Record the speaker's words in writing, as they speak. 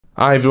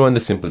Hi everyone, the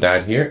Simple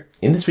Dad here.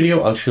 In this video,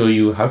 I'll show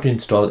you how to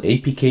install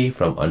APK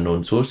from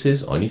unknown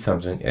sources on your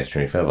Samsung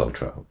S25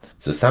 Ultra.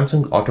 So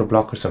Samsung Auto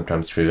Blocker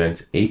sometimes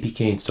prevents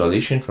APK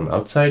installation from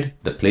outside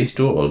the Play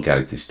Store or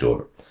Galaxy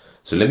Store.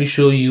 So let me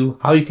show you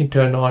how you can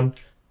turn on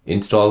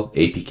install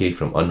APK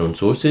from unknown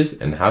sources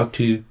and how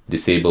to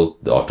disable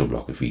the Auto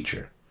Blocker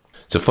feature.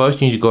 So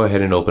first you need to go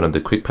ahead and open up the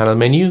quick panel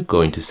menu,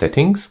 go into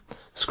settings,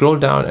 scroll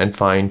down and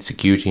find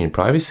security and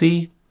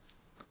privacy.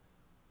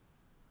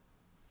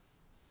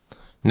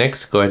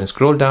 Next, go ahead and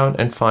scroll down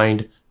and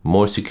find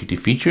more security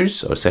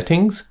features or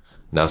settings.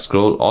 Now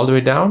scroll all the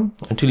way down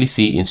until you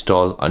see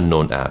install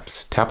unknown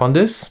apps. Tap on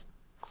this.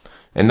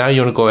 And now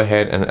you want to go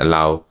ahead and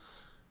allow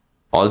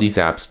all these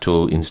apps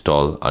to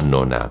install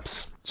unknown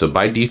apps. So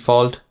by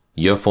default,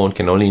 your phone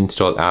can only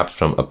install apps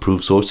from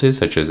approved sources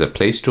such as a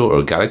Play Store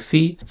or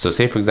Galaxy. So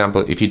say for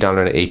example, if you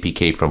download an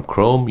APK from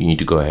Chrome, you need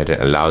to go ahead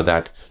and allow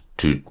that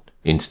to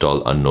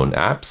install unknown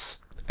apps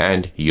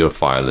and your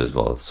file as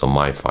well. So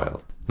my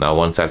file. Now,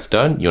 once that's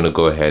done, you want to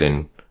go ahead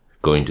and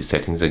go into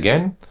settings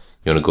again.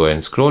 You want to go ahead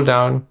and scroll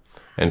down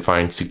and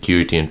find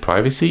security and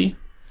privacy.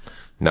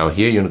 Now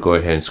here, you want to go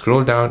ahead and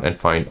scroll down and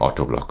find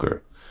auto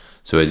blocker.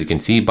 So as you can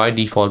see, by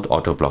default,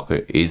 auto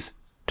blocker is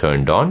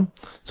turned on.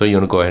 So you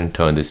want to go ahead and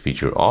turn this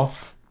feature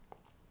off.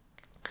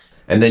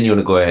 And then you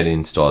want to go ahead and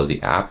install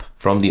the app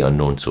from the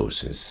unknown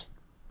sources.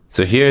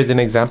 So here is an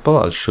example.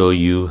 I'll show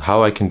you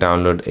how I can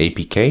download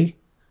APK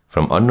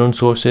from unknown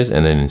sources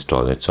and then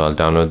install it. So I'll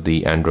download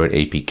the Android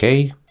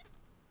APK.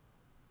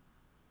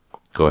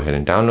 Go ahead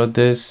and download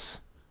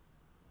this.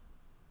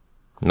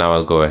 Now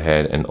I'll go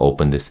ahead and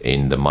open this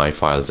in the My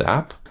Files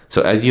app.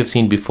 So as you've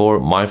seen before,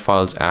 My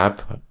Files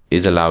app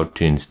is allowed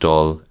to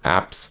install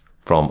apps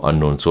from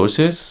unknown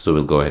sources. So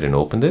we'll go ahead and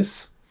open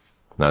this.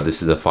 Now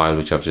this is a file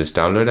which I've just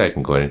downloaded. I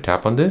can go ahead and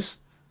tap on this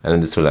and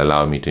then this will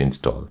allow me to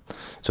install.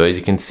 So as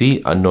you can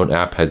see, unknown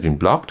app has been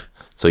blocked.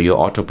 So your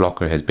auto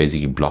blocker has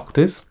basically blocked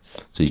this.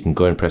 So you can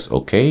go and press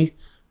OK,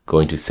 go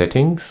into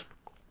settings,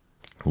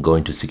 go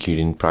into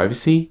security and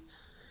privacy.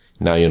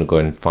 Now you're going to go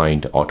ahead and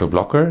find auto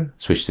blocker,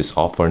 switch this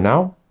off for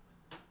now.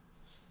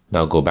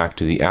 Now go back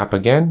to the app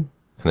again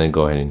and then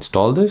go ahead and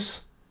install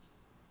this.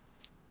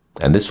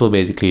 And this will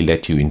basically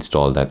let you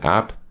install that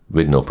app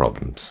with no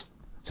problems.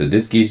 So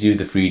this gives you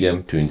the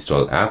freedom to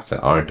install apps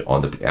that aren't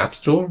on the App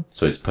Store.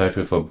 So it's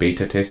perfect for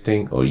beta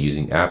testing or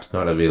using apps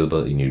not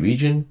available in your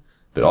region,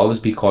 but always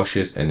be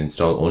cautious and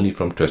install only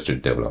from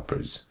trusted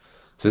developers.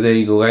 So there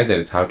you go guys, that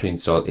is how to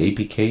install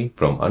APK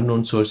from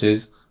unknown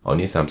sources on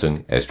your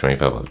Samsung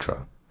S25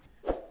 Ultra.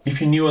 If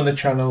you're new on the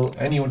channel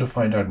and you want to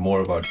find out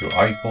more about your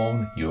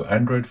iPhone, your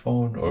Android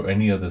phone, or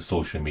any other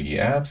social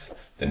media apps,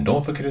 then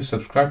don't forget to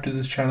subscribe to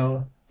this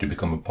channel to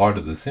become a part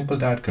of the Simple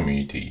Dad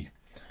community.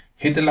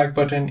 Hit the like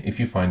button if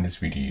you find this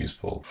video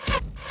useful.